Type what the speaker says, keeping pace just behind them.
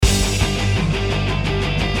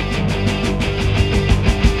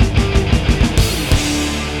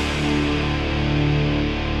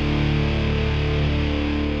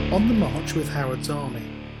On the March with Howard's Army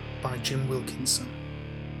by Jim Wilkinson.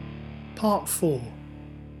 Part 4.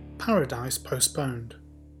 Paradise Postponed.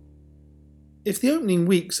 If the opening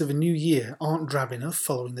weeks of a new year aren't drab enough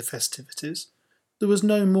following the festivities, there was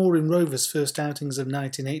no more in Rovers' first outings of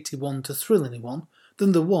 1981 to thrill anyone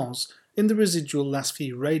than there was in the residual last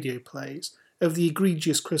few radio plays of the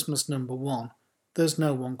egregious Christmas number 1, There's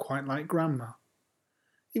No One Quite Like Grandma.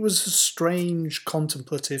 It was a strange,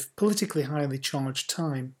 contemplative, politically highly charged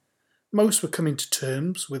time. Most were coming to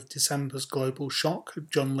terms with December's global shock of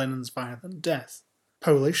John Lennon's violent death.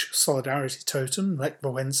 Polish solidarity totem Lech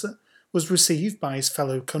Wałęsa was received by his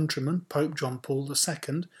fellow countryman Pope John Paul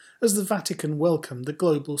II as the Vatican welcomed the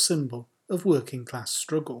global symbol of working-class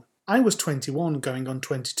struggle. I was 21 going on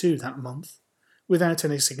 22 that month, without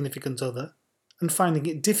any significant other, and finding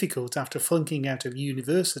it difficult after flunking out of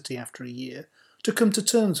university after a year to come to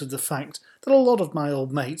terms with the fact that a lot of my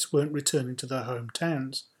old mates weren't returning to their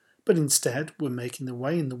hometowns, but instead were making their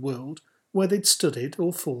way in the world where they'd studied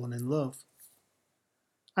or fallen in love.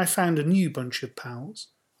 I found a new bunch of pals,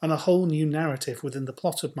 and a whole new narrative within the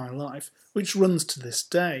plot of my life which runs to this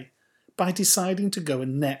day, by deciding to go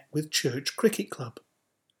and net with Church Cricket Club.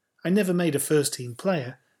 I never made a first-team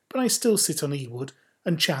player, but I still sit on Ewood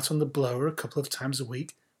and chat on the blower a couple of times a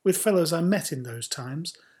week with fellows I met in those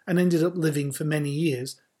times and ended up living for many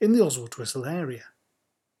years in the Oswald Whistle area.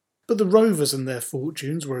 But the Rovers and their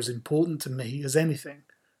fortunes were as important to me as anything,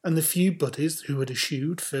 and the few buddies who had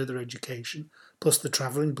eschewed further education, plus the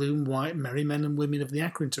travelling blue and white merry men and women of the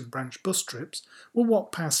Accrington branch bus trips, were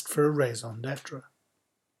what passed for a raison d'etre.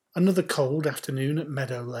 Another cold afternoon at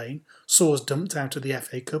Meadow Lane saw us dumped out of the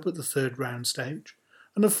FA Cup at the third round stage,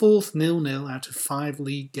 and a fourth 0-0 out of 5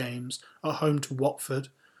 league games at home to Watford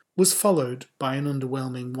was followed by an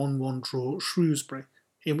underwhelming 1-1 draw at Shrewsbury,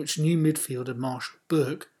 in which new midfielder Marshall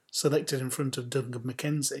Burke, selected in front of Duncan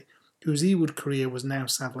Mackenzie, whose Ewood career was now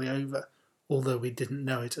sadly over, although we didn't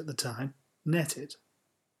know it at the time, netted.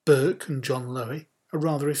 Burke and John Lowy, a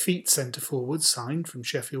rather effete centre-forward signed from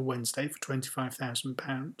Sheffield Wednesday for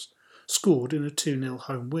 £25,000, scored in a 2-0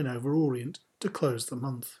 home win over Orient to close the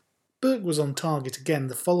month. Burke was on target again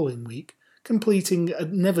the following week, completing a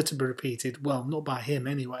never-to-be-repeated, well, not by him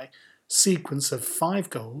anyway, sequence of 5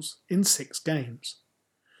 goals in 6 games.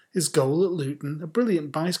 His goal at Luton, a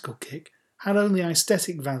brilliant bicycle kick, had only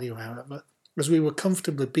aesthetic value, however, as we were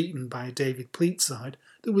comfortably beaten by a David Pleat side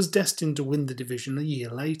that was destined to win the division a year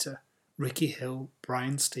later. Ricky Hill,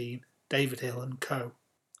 Brian Steen, David Hill and co.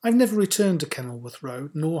 I've never returned to Kenilworth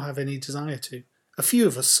Road, nor have any desire to. A few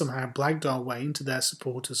of us somehow blagged our way into their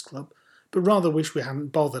supporters' club, but rather wish we hadn't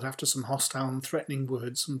bothered after some hostile and threatening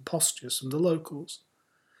words and postures from the locals.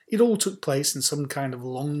 It all took place in some kind of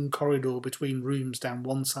long corridor between rooms down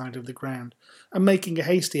one side of the ground, and making a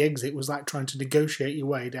hasty exit was like trying to negotiate your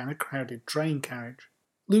way down a crowded train carriage.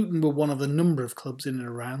 Luton were one of the number of clubs in and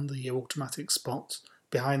around the automatic spots,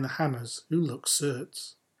 behind the Hammers, who looked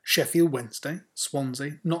certs. Sheffield Wednesday,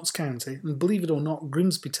 Swansea, Notts County, and believe it or not,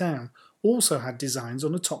 Grimsby Town also had designs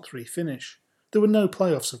on a top 3 finish. There were no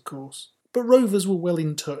playoffs, of course, but Rovers were well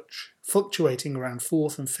in touch, fluctuating around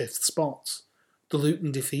 4th and 5th spots. The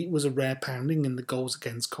Luton defeat was a rare pounding in the goals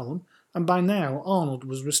against column, and by now Arnold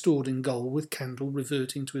was restored in goal with Kendall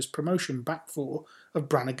reverting to his promotion back four of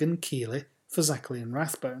Brannigan, Keeley, Fazackley and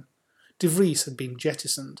Rathbone. De Vries had been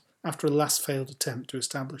jettisoned after a last failed attempt to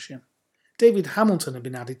establish him. David Hamilton had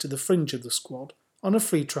been added to the fringe of the squad on a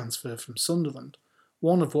free transfer from Sunderland,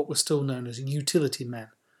 one of what were still known as utility men,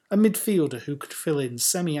 a midfielder who could fill in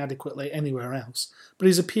semi-adequately anywhere else, but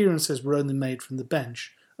his appearances were only made from the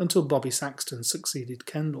bench until Bobby Saxton succeeded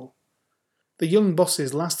Kendall. The young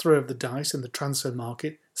boss's last throw of the dice in the transfer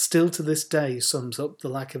market still to this day sums up the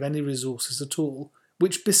lack of any resources at all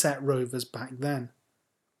which beset Rovers back then.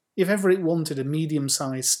 If ever it wanted a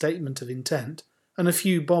medium-sized statement of intent and a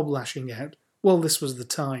few bob lashing out, well, this was the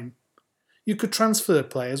time. You could transfer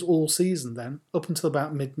players all season then, up until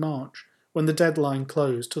about mid-March, when the deadline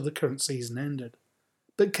closed till the current season ended.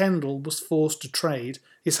 But Kendall was forced to trade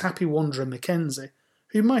his happy wanderer Mackenzie,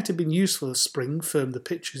 who might have been useful as Spring firmed the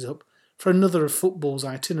pitches up, for another of football's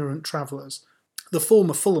itinerant travellers, the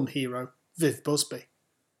former Fulham hero, Viv Busby.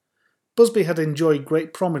 Busby had enjoyed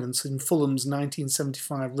great prominence in Fulham's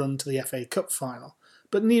 1975 run to the FA Cup final,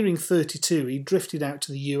 but nearing 32 he drifted out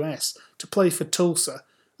to the US to play for Tulsa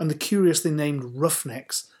and the curiously named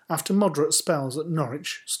Roughnecks after moderate spells at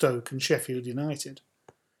Norwich, Stoke and Sheffield United.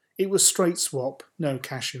 It was straight swap, no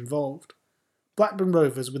cash involved. Blackburn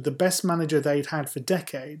Rovers, with the best manager they'd had for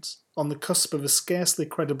decades, on the cusp of a scarcely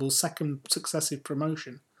credible second successive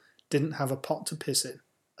promotion, didn't have a pot to piss in.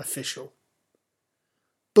 Official.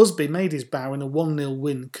 Busby made his bow in a 1-0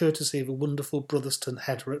 win courtesy of a wonderful Brotherston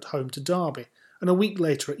header at home to Derby, and a week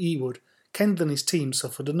later at Ewood, Kendall and his team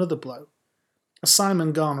suffered another blow. A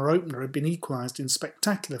Simon Garner opener had been equalised in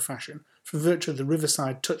spectacular fashion from virtue of the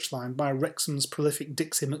Riverside touchline by Wrexham's prolific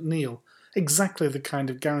Dixie McNeil, exactly the kind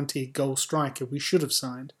of guaranteed goal striker we should have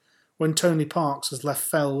signed, when Tony Parks was left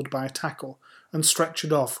felled by a tackle and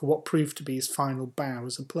stretchered off for what proved to be his final bow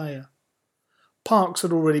as a player. Parks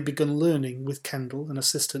had already begun learning with Kendall and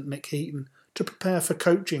assistant Mick Heaton to prepare for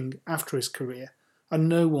coaching after his career, and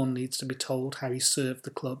no one needs to be told how he served the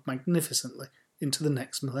club magnificently into the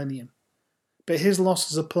next millennium. But his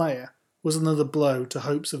loss as a player was another blow to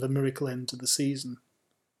hopes of a miracle end to the season.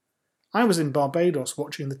 I was in Barbados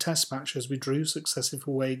watching the test match as we drew successive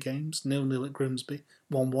away games, 0-0 at Grimsby,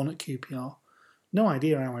 1-1 at QPR. No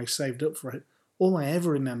idea how I saved up for it. All I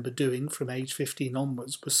ever remember doing from age 15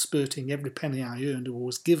 onwards was spurting every penny I earned or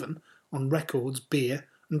was given on records, beer,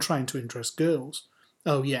 and trying to interest girls.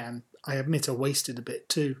 Oh yeah, and I admit I wasted a bit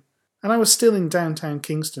too. And I was still in downtown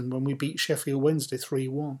Kingston when we beat Sheffield Wednesday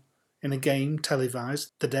 3-1, in a game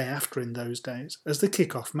televised the day after in those days as the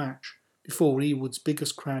kick-off match, before Ewood's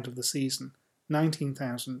biggest crowd of the season,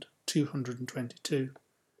 19,222.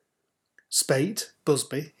 Spate,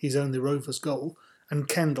 Busby, his only Rovers goal, and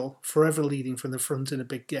Kendall, forever leading from the front in a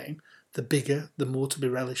big game, the bigger, the more to be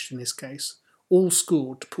relished in this case, all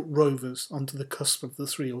scored to put Rovers onto the cusp of the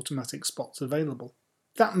 3 automatic spots available.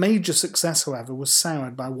 That major success, however, was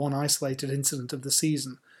soured by one isolated incident of the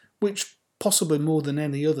season, which, possibly more than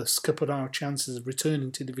any other, scuppered our chances of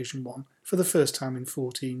returning to Division 1 for the first time in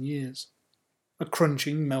 14 years. A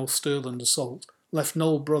crunching Mel Sterland assault left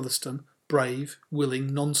Noel Brotherston, brave,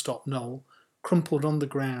 willing, non-stop Noel, crumpled on the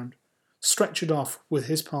ground, stretchered off with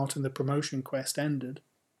his part in the promotion quest ended.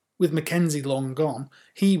 With Mackenzie long gone,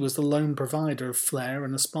 he was the lone provider of flair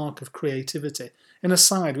and a spark of creativity in a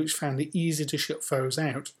side which found it easy to shut foes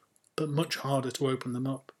out, but much harder to open them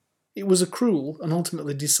up. It was a cruel and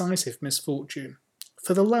ultimately decisive misfortune,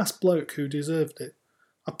 for the last bloke who deserved it,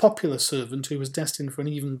 a popular servant who was destined for an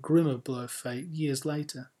even grimmer blow of fate years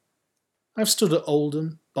later. I've stood at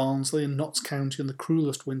Oldham, Barnsley and Notts County on the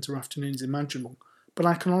cruellest winter afternoons imaginable, but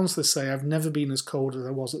I can honestly say I've never been as cold as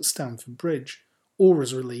I was at Stamford Bridge, or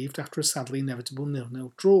as relieved after a sadly inevitable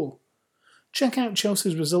 0-0 draw. Check out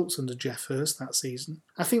Chelsea's results under Geoff Hurst that season.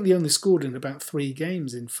 I think they only scored in about 3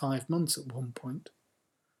 games in 5 months at one point.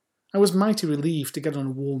 I was mighty relieved to get on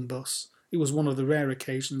a warm bus. It was one of the rare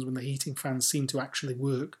occasions when the heating fans seemed to actually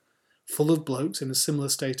work, full of blokes in a similar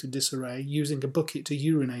state of disarray, using a bucket to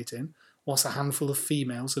urinate in, whilst a handful of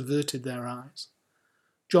females averted their eyes.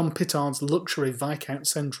 John Pittard's luxury Viscount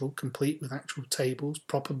Central, complete with actual tables,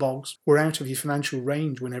 proper bogs, were out of your financial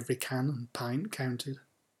range when every can and pint counted.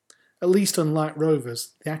 At least unlike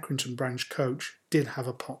Rovers, the Accrington branch coach did have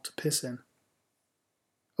a pot to piss in.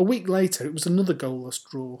 A week later it was another goalless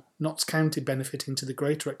draw, Notts County benefiting to the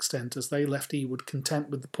greater extent as they left Ewood content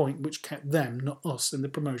with the point which kept them, not us, in the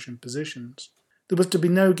promotion positions. There was to be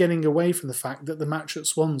no getting away from the fact that the match at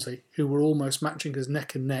Swansea, who were almost matching us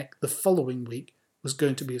neck and neck the following week, was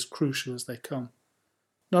going to be as crucial as they come.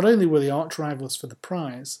 Not only were the arch-rivals for the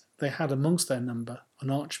prize, they had amongst their number an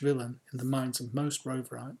arch-villain in the minds of most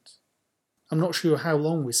Roverites. I'm not sure how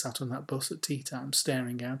long we sat on that bus at tea time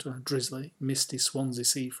staring out on a drizzly, misty Swansea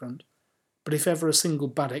seafront, but if ever a single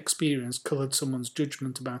bad experience coloured someone's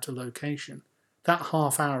judgment about a location, that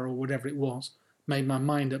half hour or whatever it was made my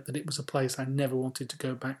mind up that it was a place I never wanted to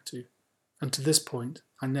go back to, and to this point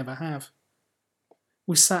I never have.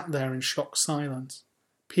 We sat there in shocked silence,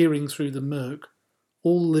 peering through the murk,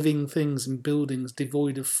 all living things and buildings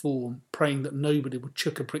devoid of form, praying that nobody would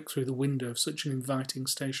chuck a brick through the window of such an inviting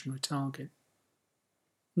stationary target.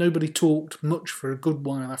 Nobody talked much for a good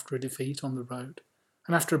while after a defeat on the road,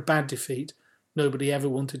 and after a bad defeat, nobody ever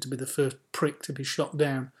wanted to be the first prick to be shot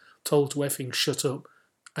down, told to effing shut up,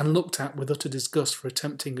 and looked at with utter disgust for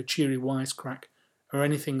attempting a cheery wisecrack, or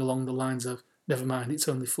anything along the lines of, never mind, it's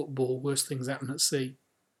only football, worse things happen at sea.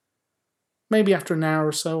 Maybe after an hour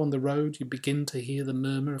or so on the road you begin to hear the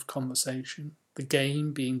murmur of conversation, the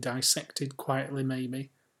game being dissected quietly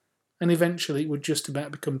maybe, and eventually it would just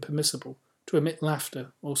about become permissible to emit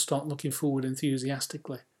laughter or start looking forward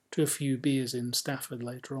enthusiastically to a few beers in Stafford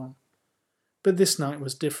later on. But this night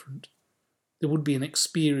was different. There would be an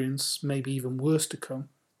experience, maybe even worse to come,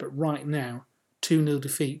 but right now, 2-0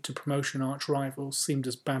 defeat to promotion arch-rivals seemed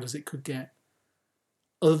as bad as it could get.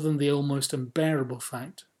 Other than the almost unbearable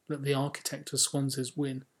fact that the architect of Swansea's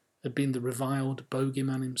win had been the reviled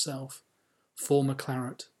bogeyman himself, former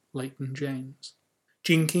Claret, Leighton James.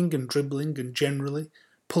 Jinking and dribbling and generally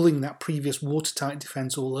pulling that previous watertight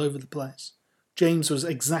defence all over the place, James was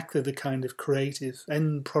exactly the kind of creative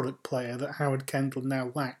end product player that Howard Kendall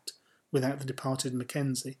now lacked without the departed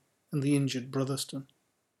Mackenzie and the injured Brotherston.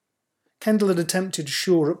 Kendall had attempted to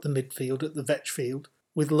shore up the midfield at the Vetchfield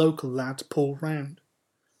with local lads Paul Round,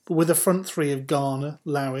 but with a front three of Garner,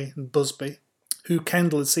 Lowie and Busby, who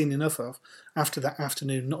Kendall had seen enough of after that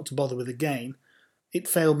afternoon not to bother with a game, it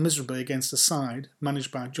failed miserably against a side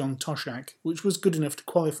managed by John Toshak, which was good enough to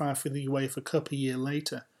qualify for the UEFA Cup a year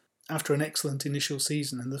later, after an excellent initial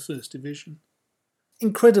season in the First Division.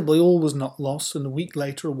 Incredibly, all was not lost, and a week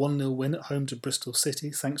later a 1-0 win at home to Bristol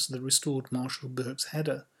City thanks to the restored Marshall Burke's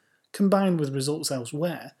header, combined with results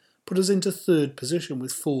elsewhere, put us into third position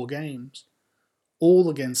with 4 games, all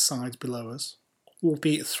against sides below us,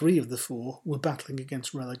 albeit 3 of the 4 were battling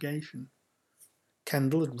against relegation.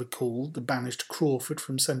 Kendall had recalled the banished Crawford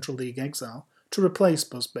from Central League exile to replace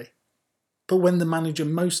Busby, but when the manager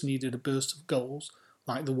most needed a burst of goals,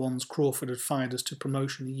 like the ones Crawford had fired us to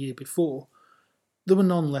promotion a year before, there were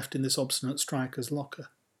none left in this obstinate striker's locker.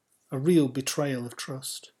 A real betrayal of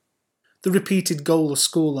trust. The repeated goalless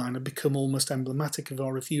scoreline had become almost emblematic of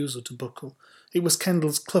our refusal to buckle. It was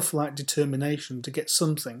Kendall's Clough-like determination to get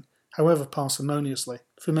something, however parsimoniously,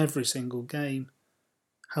 from every single game.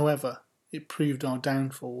 However, it proved our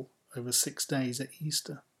downfall over 6 days at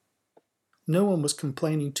Easter. No one was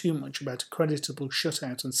complaining too much about a creditable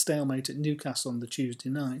shutout and stalemate at Newcastle on the Tuesday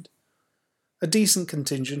night. A decent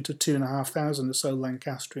contingent of 2,500 or so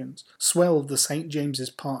Lancastrians swelled the St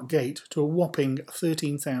James's Park gate to a whopping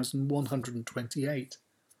 13,128.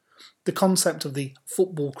 The concept of the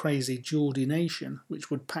football-crazy Geordie nation,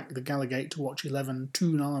 which would pack the Gallagate to watch 11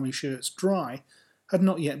 Toon Army shirts dry, had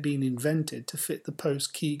not yet been invented to fit the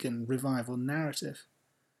post-Keegan revival narrative.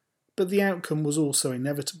 But the outcome was also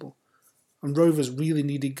inevitable, and Rovers really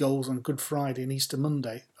needed goals on Good Friday and Easter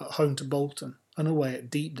Monday at home to Bolton and away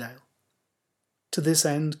at Deepdale. To this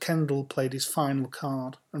end, Kendall played his final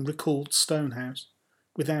card and recalled Stonehouse,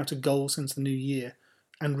 without a goal since the new year,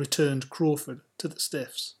 and returned Crawford to the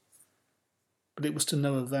Stiffs. But it was to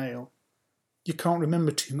no avail. You can't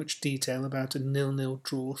remember too much detail about a 0-0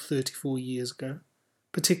 draw 34 years ago,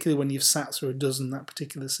 particularly when you've sat through a dozen that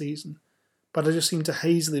particular season, but I just seem to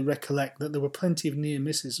hazily recollect that there were plenty of near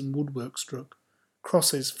misses and woodwork struck,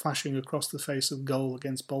 crosses flashing across the face of goal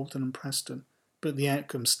against Bolton and Preston, but the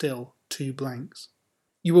outcome still 2 blanks.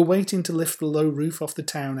 You were waiting to lift the low roof off the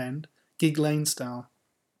town end, Gig Lane style,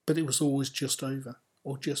 but it was always just over,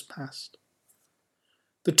 or just past.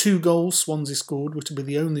 The 2 goals Swansea scored were to be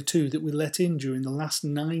the only 2 that we let in during the last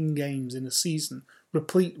 9 games in a season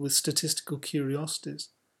replete with statistical curiosities,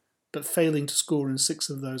 but failing to score in 6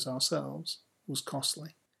 of those ourselves was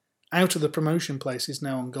costly. Out of the promotion places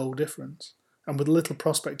now on goal difference, and with little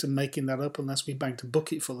prospect of making that up unless we bagged a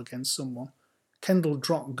bucketful against someone, Kendall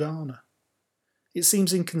dropped Garner. It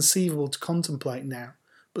seems inconceivable to contemplate now,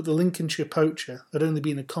 but the Lincolnshire poacher had only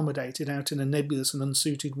been accommodated out in a nebulous and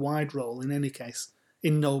unsuited wide role in any case,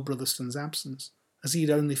 in Noel Brotherston's absence, as he had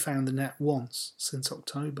only found the net once since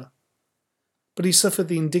October. But he suffered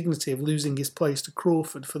the indignity of losing his place to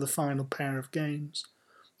Crawford for the final pair of games,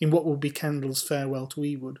 in what would be Kendall's farewell to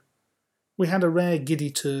Ewood. We had a rare giddy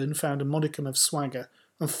turn, found a modicum of swagger,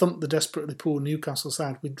 and thumped the desperately poor Newcastle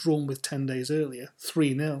side we'd drawn with 10 days earlier,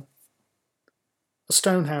 3-0. A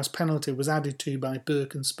Stonehouse penalty was added to by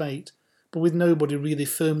Burke and Spate, but with nobody really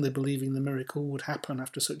firmly believing the miracle would happen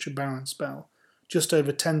after such a barren spell, just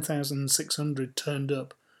over 10,600 turned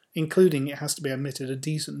up, including, it has to be admitted, a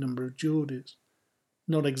decent number of Geordies.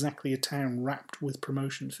 Not exactly a town wrapped with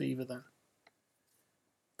promotion fever then.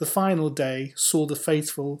 The final day saw the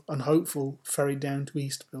faithful and hopeful ferried down to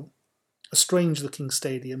Eastville, a strange-looking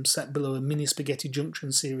stadium set below a mini-spaghetti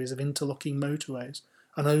junction series of interlocking motorways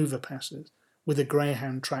and overpasses, with a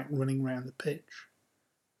greyhound track running round the pitch.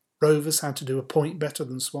 Rovers had to do a point better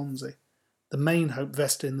than Swansea. The main hope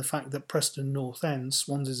vested in the fact that Preston North End,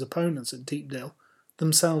 Swansea's opponents at Deepdale,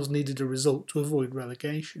 themselves needed a result to avoid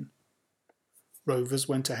relegation. Rovers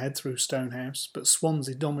went ahead through Stonehouse, but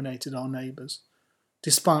Swansea dominated our neighbours,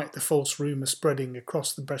 despite the false rumour spreading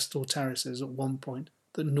across the Bristol terraces at one point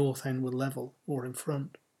that North End were level or in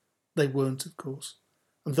front. They weren't, of course,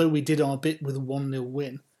 and though we did our bit with a 1-0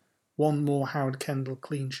 win, one more Howard Kendall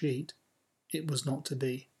clean sheet, it was not to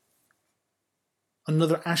be.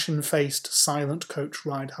 Another ashen-faced, silent coach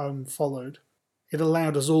ride home followed. It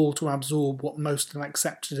allowed us all to absorb what most had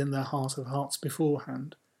accepted in their heart of hearts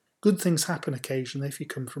beforehand. Good things happen occasionally if you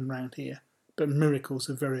come from round here, but miracles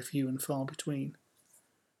are very few and far between.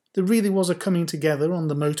 There really was a coming together on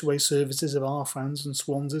the motorway services of our fans and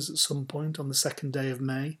Swansea's at some point on the 2nd day of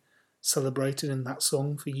May, celebrated in that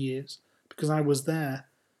song for years, because I was there,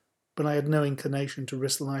 but I had no inclination to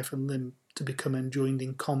risk life and limb to become enjoined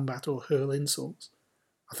in combat or hurl insults.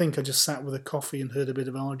 I think I just sat with a coffee and heard a bit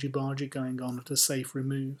of argy-bargy going on at a safe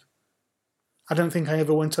remove. I don't think I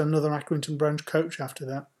ever went to another Accrington branch coach after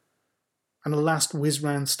that, and a last whiz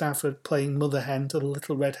round Stafford playing mother hen to the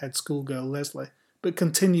little redhead schoolgirl Leslie, but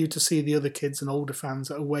continued to see the other kids and older fans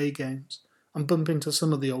at away games, and bump into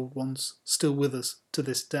some of the old ones, still with us to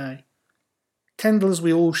this day. Kendall, as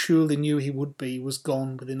we all surely knew he would be, was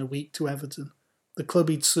gone within a week to Everton, the club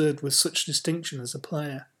he'd served with such distinction as a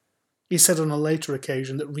player. He said on a later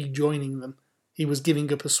occasion that rejoining them, he was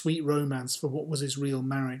giving up a sweet romance for what was his real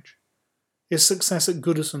marriage. His success at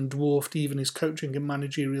Goodison dwarfed even his coaching and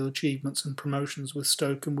managerial achievements and promotions with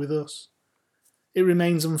Stoke and with us. It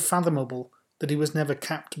remains unfathomable that he was never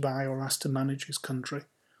capped by or asked to manage his country.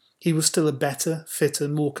 He was still a better, fitter,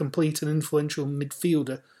 more complete and influential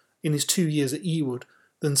midfielder in his 2 years at Ewood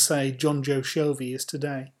than, say, John Joe Shelvey is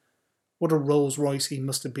today. What a Rolls Royce he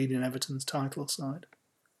must have been in Everton's title side.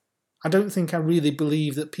 I don't think I really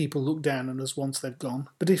believe that people look down on us once they've gone,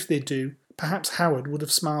 but if they do, perhaps Howard would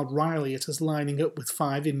have smiled wryly at us lining up with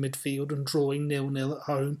 5 in midfield and drawing 0-0 at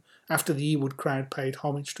home after the Ewood crowd paid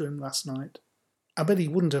homage to him last night. I bet he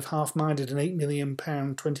wouldn't have half-minded an £8 million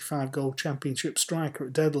 25-goal championship striker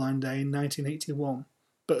at deadline day in 1981,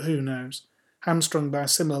 but who knows? Hamstrung by a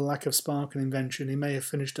similar lack of spark and invention, he may have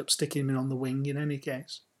finished up sticking him on the wing in any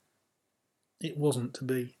case. It wasn't to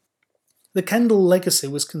be. The Kendall legacy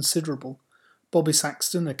was considerable. Bobby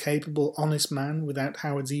Saxton, a capable, honest man without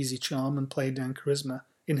Howard's easy charm and played-down charisma,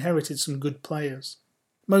 inherited some good players.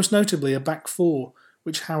 Most notably a back four,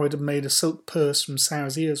 which Howard had made a silk purse from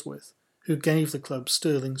sow's ears with, who gave the club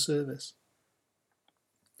sterling service.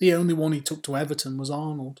 The only one he took to Everton was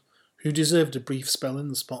Arnold, who deserved a brief spell in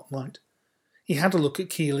the spotlight. He had a look at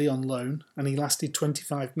Keighley on loan, and he lasted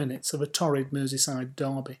 25 minutes of a torrid Merseyside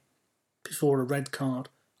derby, before a red card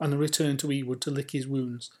and a return to Ewood to lick his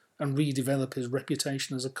wounds and redevelop his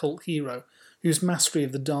reputation as a cult hero whose mastery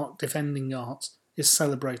of the dark defending arts is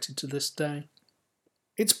celebrated to this day.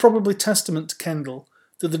 It's probably testament to Kendall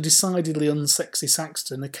that the decidedly unsexy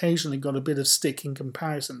Saxton occasionally got a bit of stick in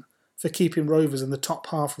comparison for keeping Rovers in the top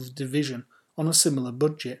half of the division on a similar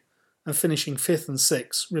budget and finishing 5th and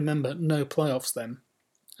 6th, remember no playoffs then,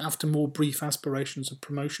 after more brief aspirations of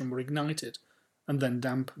promotion were ignited and then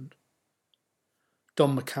dampened.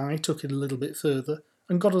 Don Mackay took it a little bit further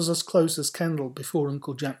and got us as close as Kendall before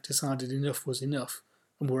Uncle Jack decided enough was enough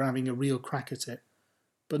and were having a real crack at it.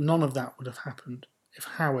 But none of that would have happened if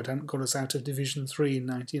Howard hadn't got us out of Division 3 in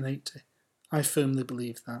 1980. I firmly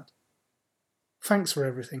believe that. Thanks for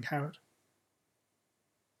everything, Howard.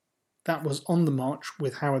 That was On the March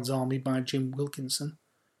with Howard's Army by Jim Wilkinson,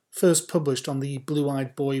 first published on the Blue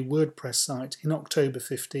Eyed Boy WordPress site in October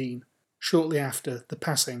 15, shortly after the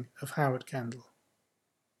passing of Howard Kendall.